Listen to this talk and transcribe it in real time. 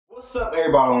What's up,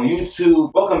 everybody on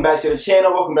YouTube? Welcome back to the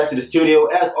channel. Welcome back to the studio.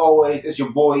 As always, it's your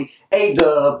boy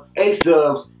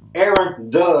ADubs,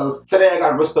 Aaron Dubs. Today I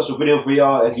got a real special video for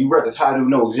y'all. As you read the title, you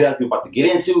know exactly what to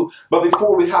get into. But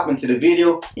before we hop into the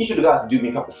video, you should guys do me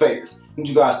a couple favors. I need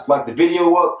you guys to like the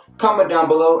video up, comment down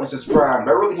below, and subscribe.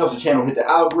 That really helps the channel hit the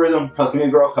algorithm, helps me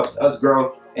grow, helps us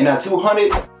grow. And at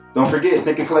 200, don't forget,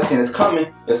 sneaker collection is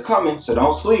coming. It's coming, so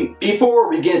don't sleep. Before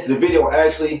we get into the video,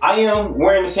 actually, I am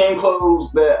wearing the same clothes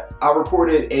that I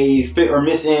reported a fit or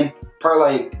miss in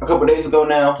probably like a couple days ago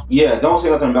now. Yeah, don't say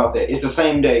nothing about that. It's the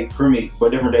same day for me, but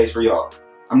different days for y'all.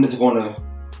 I'm just gonna,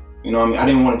 you know what I mean? I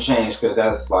didn't want to change because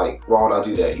that's like, why would I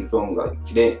do that? You feel me? Like,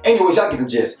 today. Anyways, y'all get the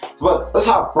gist. But let's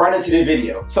hop right into the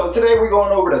video. So today we're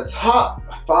going over the top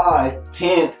 5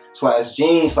 pants /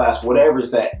 jeans /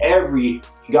 whatever's that every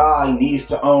guy needs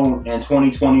to own in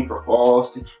 2020 for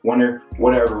fall, winter,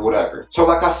 whatever. So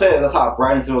like I said, let's hop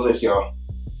right into the list, y'all.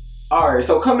 Alright,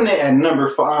 so coming in at number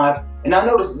 5, and I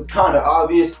know this is kind of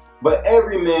obvious, but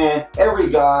every man, every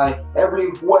guy,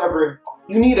 whoever,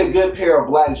 you need a good pair of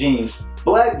black jeans.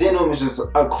 Black denim is just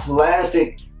a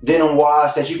classic denim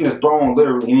wash that you can just throw on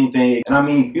literally anything. And I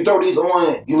mean, you throw these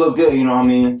on, you look good, you know what I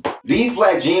mean? These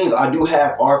black jeans I do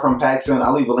have are from Pakistan.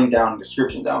 I'll leave a link down in the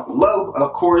description down below.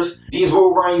 Of course, these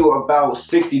will run you about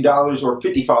 $60 or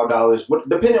 $55,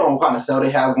 depending on what kind of sale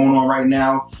they have going on right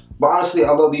now. But honestly,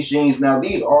 I love these jeans. Now,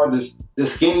 these are the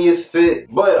skinniest fit,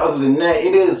 but other than that,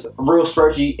 it is real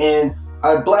stretchy, and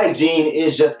a black jean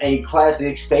is just a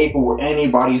classic staple in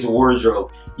anybody's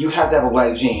wardrobe. You have to have a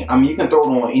black jean. I mean, you can throw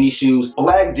it on any shoes.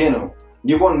 Black denim,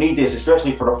 you're going to need this,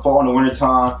 especially for the fall and the winter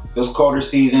time, those colder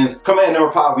seasons. Coming in at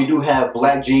number 5, we do have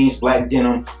black jeans, black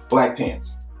denim, black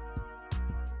pants.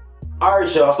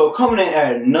 Alright, y'all, so coming in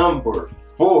at number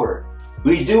 4,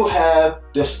 we do have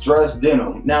distressed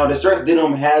denim. Now, distressed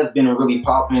denim has been really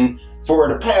popping for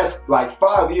the past like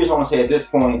 5 years, I want to say at this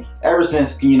point, ever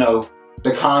since, you know,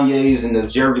 the Kanyes and the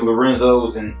Jerry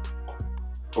Lorenzos, and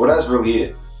well, that's really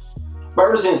it. But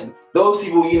ever since those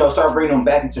people, you know, start bringing them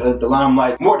back into the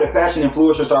limelight, more the fashion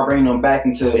influencers start bringing them back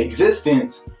into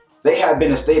existence, they have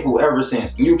been a staple ever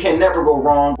since. You can never go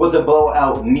wrong with the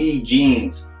blowout knee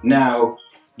jeans. Now,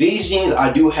 these jeans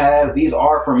I do have, these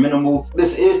are for minimal.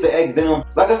 This is the X denim.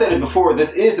 Like I said it before,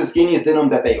 this is the skinniest denim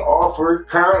that they offer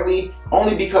currently,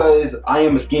 only because I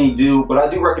am a skinny dude, but I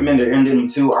do recommend their M denim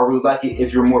too. I really like it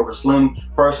if you're more of a slim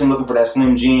person looking for that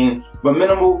slim jean. But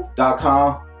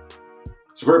minimal.com,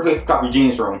 it's a great place to copy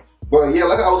jeans from. But yeah,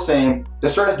 like I was saying,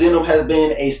 distressed denim has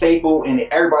been a staple in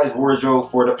everybody's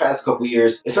wardrobe for the past couple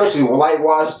years, especially light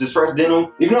wash distressed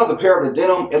denim. If you know the pair of the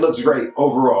denim, it looks great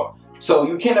overall. So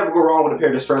you can't ever go wrong with a pair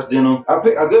of distressed denim. A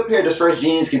good pair of distressed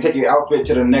jeans can take your outfit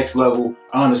to the next level,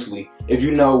 honestly, if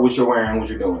you know what you're wearing, what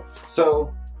you're doing.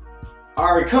 So,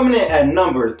 alright, coming in at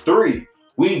number 3,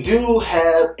 we do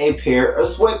have a pair of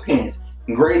sweatpants.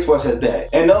 Gray sweats at that.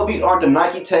 And no, these aren't the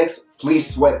Nike Techs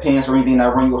fleece sweatpants or anything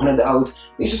that run you $100.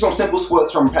 These are some simple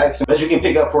sweats from Pakistan that you can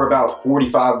pick up for about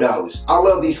 $45. I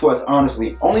love these sweats,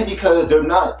 honestly, only because they're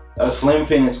not a slim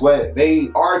fitting sweat. They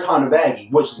are kind of baggy,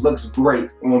 which looks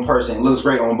great on person, looks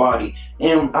great on body.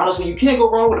 And honestly, you can't go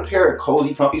wrong with a pair of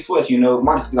cozy, comfy sweats, you know. It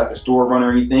might just be like a store run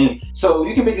or anything. So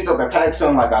you can pick these up at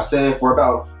Pakistan, like I said, for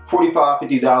about $45,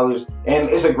 $50, and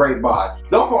it's a great buy.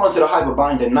 Don't fall into the hype of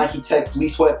buying the Nike Tech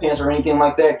fleece sweatpants or anything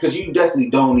like that, because you definitely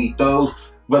don't need those.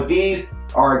 But these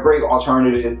are a great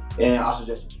alternative, and I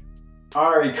suggest you.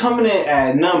 Alright, coming in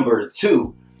at number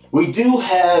 2, we do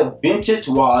have vintage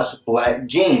wash black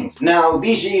jeans. Now,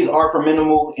 these jeans are for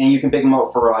minimal, and you can pick them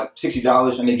up for like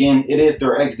 $60. And again, it is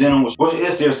their X denim, which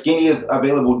is their skinniest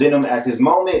available denim at this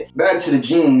moment. Back to the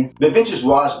jean, the vintage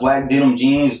wash black denim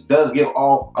jeans does give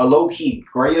off a low-key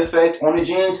gray effect on the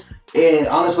jeans. And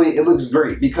honestly, it looks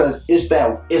great because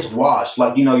it's washed.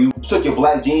 Like, you know, you took your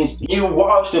black jeans, you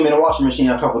washed them in a washing machine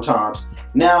a couple times.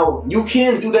 Now, you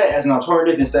can do that as an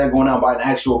alternative instead of going out and buying an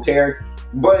actual pair.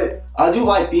 But I do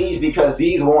like these because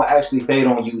these won't actually fade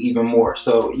on you even more.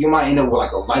 So you might end up with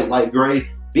like a light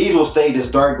gray. These will stay this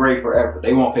dark gray forever.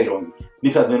 They won't fade on you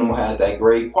because minimal has that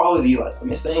gray quality, like I've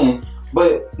been saying.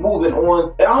 But moving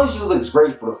on, it honestly just looks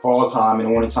great for the fall time and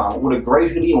the winter time with a gray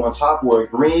hoodie on top or a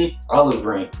green, olive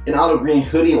green. An olive green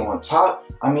hoodie on top,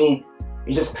 I mean,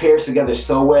 it just pairs together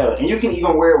so well. And you can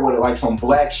even wear it with like some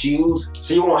black shoes.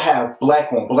 So you won't have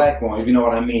black on, if you know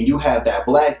what I mean. You have that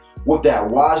black with that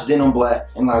washed denim black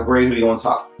and like gray hoodie on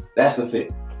top. That's a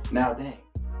fit. Now, dang.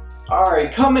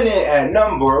 Alright, coming in at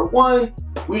number 1,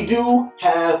 we do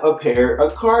have a pair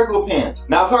of cargo pants.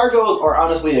 Now, cargos are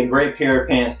honestly a great pair of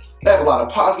pants. They have a lot of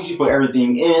pockets, you put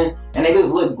everything in, and they just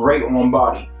look great on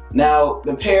body. Now,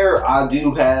 the pair I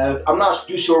do have, I'm not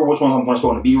too sure which ones I'm going to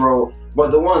show in the B-roll,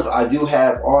 but the ones I do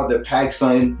have are the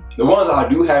PacSun. The ones I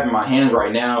do have in my hands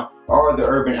right now are the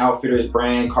Urban Outfitters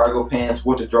brand cargo pants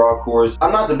with the drawcords.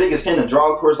 I'm not the biggest fan of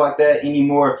drawcords like that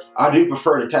anymore. I do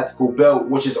prefer the tactical belt,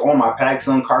 which is on my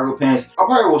PacSun cargo pants. I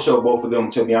probably will show both of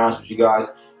them, to be honest with you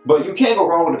guys. But you can't go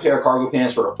wrong with a pair of cargo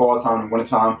pants for the fall time and winter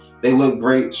time. They look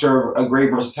great, serve a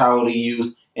great versatility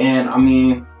use, and I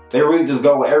mean, they really just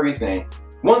go with everything.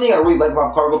 One thing I really like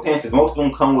about cargo pants is most of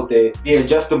them come with the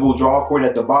adjustable draw cord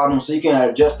at the bottom, so you can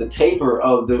adjust the taper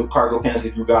of the cargo pants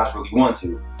if you guys really want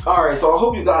to. Alright, so I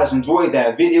hope you guys enjoyed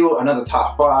that video, another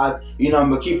top 5. You know, I'm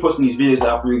going to keep pushing these videos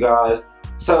out for you guys.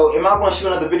 So, am I going to shoot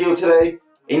another video today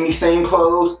in these same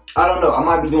clothes? I don't know, I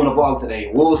might be doing a vlog today,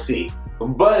 we'll see.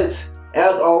 But,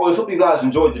 as always, hope you guys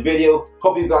enjoyed the video,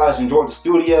 hope you guys enjoyed the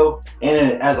studio,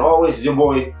 and as always, it's your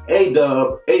boy,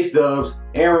 ADubs,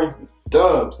 Aaron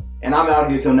Dubs. And I'm out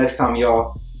here till next time,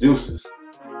 y'all. Deuces.